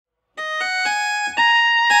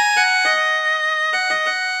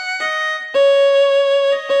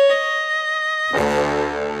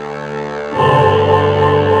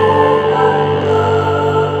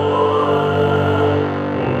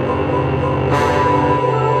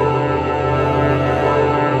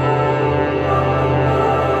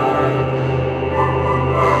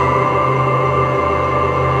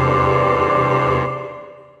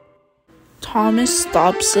Thomas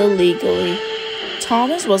stops illegally.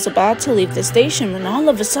 Thomas was about to leave the station when all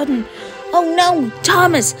of a sudden, "Oh no,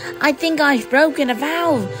 Thomas, I think I've broken a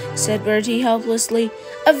valve," said Bertie helplessly.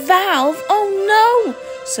 "A valve? Oh no,"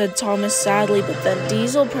 said Thomas sadly, but then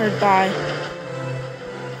Diesel purred by.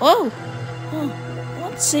 "Whoa,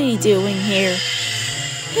 what's he doing here?"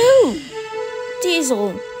 "Who?"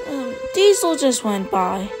 "Diesel. Diesel just went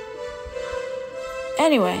by.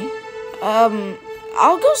 Anyway,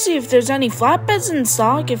 I'll go see if there's any flatbeds in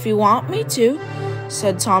stock if you want me to,"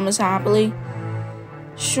 said Thomas happily.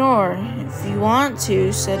 "Sure, if you want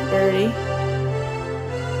to," said Bertie.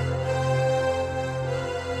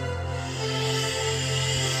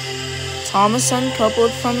 Thomas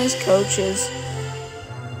uncoupled from his coaches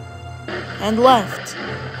and left.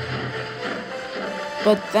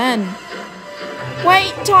 But then,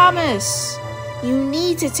 "Wait, Thomas! You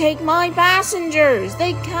need to take my passengers.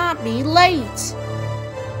 They can't be late."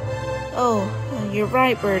 "Oh, you're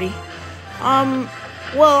right, Bertie.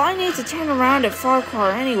 Well, I need to turn around at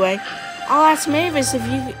Farquhar anyway. I'll ask Mavis if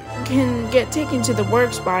you can get taken to the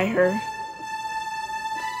works by her."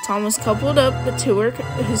 Thomas coupled up to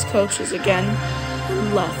his coaches again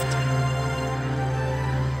and left.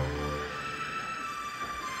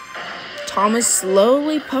 Thomas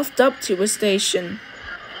slowly puffed up to a station.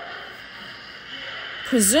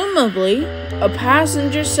 Presumably, a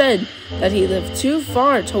passenger said that he lived too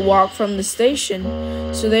far to walk from the station,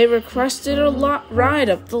 so they requested a ride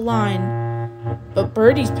up the line. But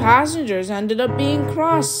Bertie's passengers ended up being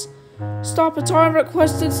cross. "Stop-a-time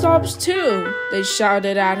requested stops too," they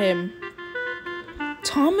shouted at him.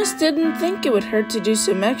 Thomas didn't think it would hurt to do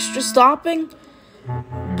some extra stopping,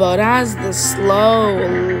 but as the slow,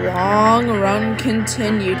 long run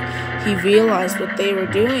continued, he realized what they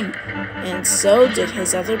were doing, and so did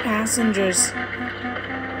his other passengers.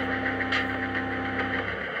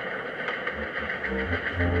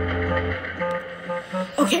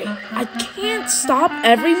 "Okay, I can't stop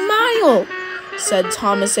every mile," said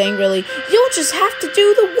Thomas angrily. "You'll just have to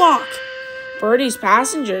do the walk." Bertie's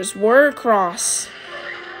passengers were cross.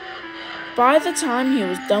 By the time he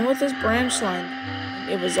was done with his branch line,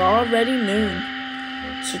 it was already noon.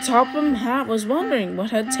 Sir Topham Hatt was wondering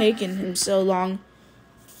what had taken him so long.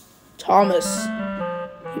 "Thomas,"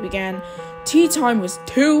 he began, "tea time was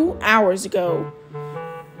 2 hours ago.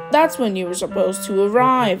 That's when you were supposed to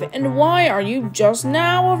arrive, and why are you just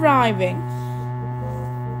now arriving?"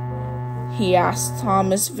 he asked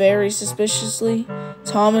Thomas very suspiciously.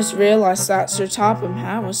 Thomas realized that Sir Topham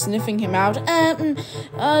Hatt was sniffing him out.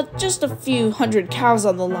 Just a few hundred cows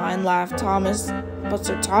on the line," laughed Thomas. But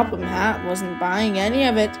Sir Topham Hatt wasn't buying any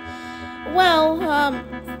of it. "Well,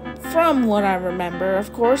 from what I remember,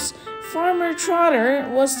 of course, Farmer Trotter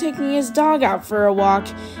was taking his dog out for a walk,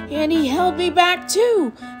 and he held me back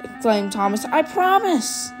too," exclaimed Thomas. "I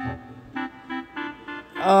promise."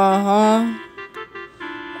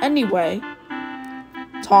 Anyway,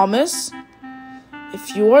 Thomas,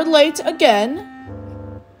 if you are late again,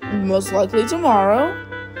 most likely tomorrow,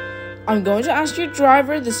 I'm going to ask your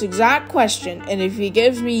driver this exact question, and if he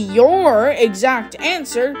gives me your exact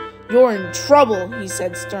answer, you're in trouble," he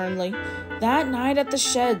said sternly. That night at the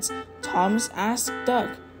sheds, Thomas asked Duck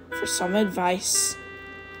for some advice.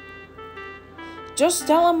 "Just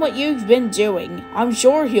tell him what you've been doing. I'm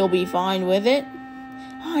sure he'll be fine with it."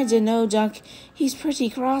 "I dunno, Duck. He's pretty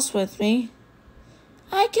cross with me."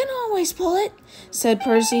 "I can always pull it," said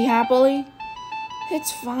Percy happily.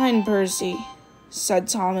 "It's fine, Percy," said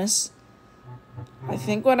Thomas. "I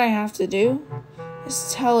think what I have to do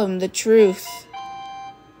is tell him the truth."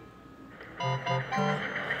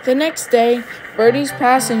 The next day, Bertie's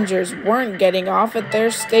passengers weren't getting off at their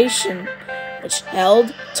station, which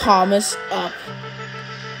held Thomas up.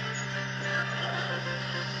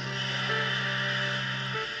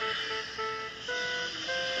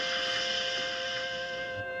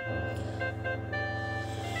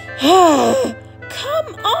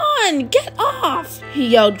 "Come on, get off," he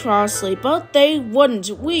yelled crossly, but they wouldn't.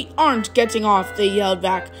 "We aren't getting off," they yelled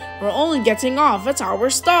back. "We're only getting off at our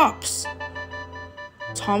stops."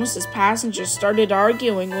 Thomas's passengers started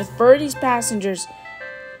arguing with Bertie's passengers.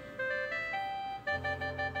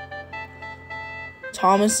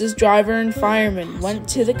 Thomas's driver and fireman went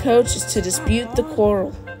to the coaches to dispute the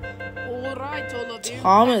quarrel.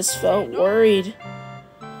 Thomas felt worried.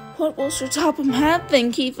 What will Sir Topham Hatt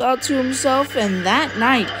think, he thought to himself, and that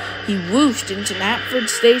night he whooshed into Knapford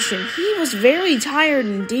Station. He was very tired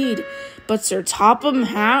indeed, but Sir Topham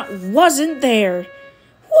Hatt wasn't there.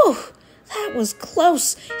 Whew, that was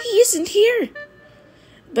close. He isn't here.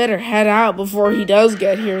 Better head out before he does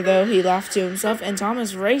get here, though, he laughed to himself, and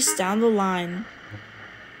Thomas raced down the line.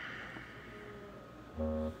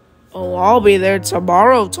 Oh, I'll be there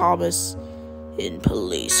tomorrow, Thomas, in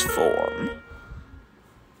police form.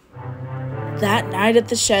 That night at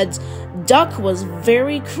the sheds, Duck was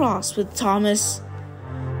very cross with Thomas.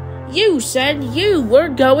 You said you were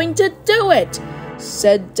going to do it,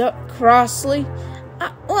 said Duck crossly.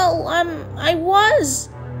 I was,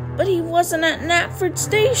 but he wasn't at Knapford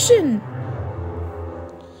Station.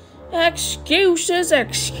 Excuses,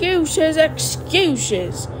 excuses,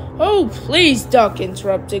 excuses. Oh, please, Duck,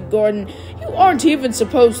 interrupted Gordon. You aren't even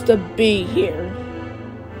supposed to be here.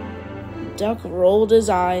 Duck rolled his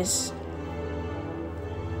eyes.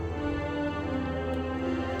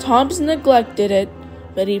 Thomas neglected it,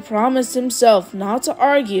 but he promised himself not to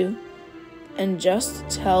argue and just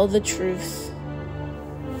tell the truth.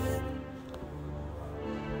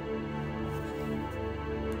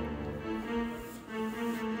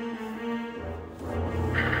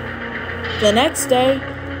 The next day,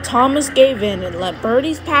 Thomas gave in and let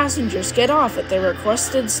Bertie's passengers get off at their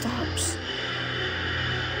requested stops.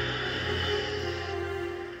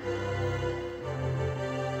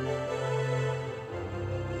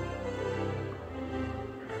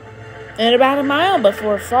 And about a mile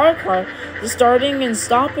before Farquhar, the starting and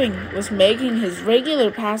stopping was making his regular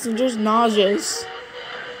passengers nauseous.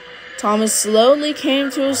 Thomas slowly came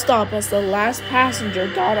to a stop as the last passenger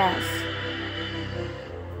got off.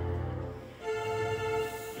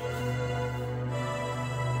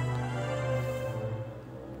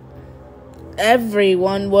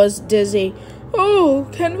 Everyone was dizzy. Oh,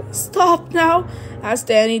 can we stop now? Asked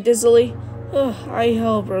Danny dizzily. I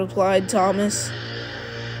hope, replied Thomas.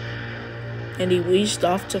 And he wheezed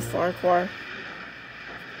off to Farquhar.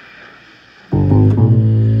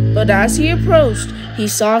 But as he approached, he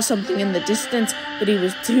saw something in the distance, but he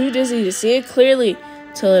was too dizzy to see it clearly,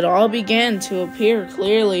 till it all began to appear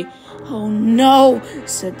clearly. Oh no,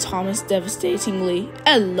 said Thomas devastatingly.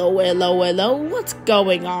 Hello, what's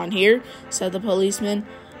going on here? Said the policeman.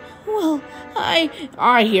 Well,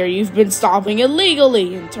 I hear you've been stopping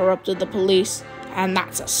illegally, interrupted the police. And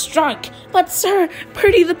that's a strike. But sir,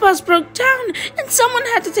 Bertie the bus broke down and someone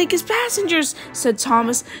had to take his passengers, said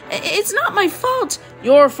Thomas. It's not my fault.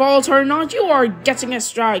 Your fault or not, you are getting a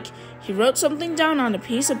strike. He wrote something down on a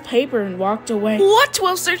piece of paper and walked away. What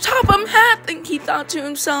will Sir Topham Hatt think, he thought to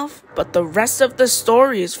himself. But the rest of the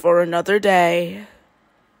story is for another day.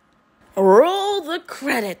 Roll the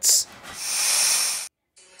credits.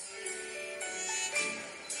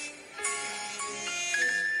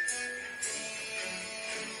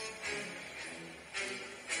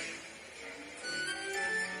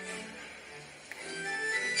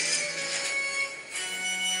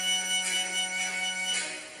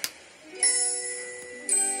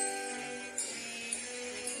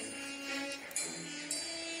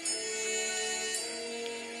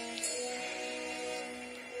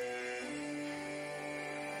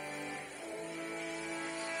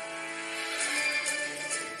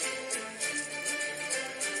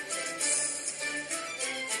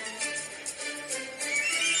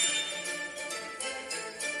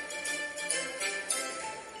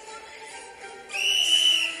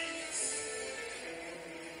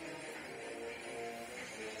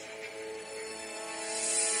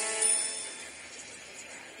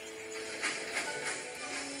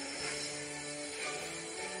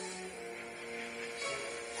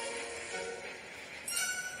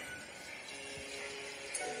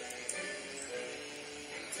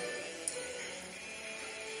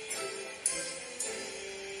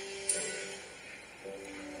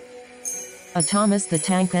 A Thomas the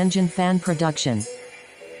Tank Engine fan production.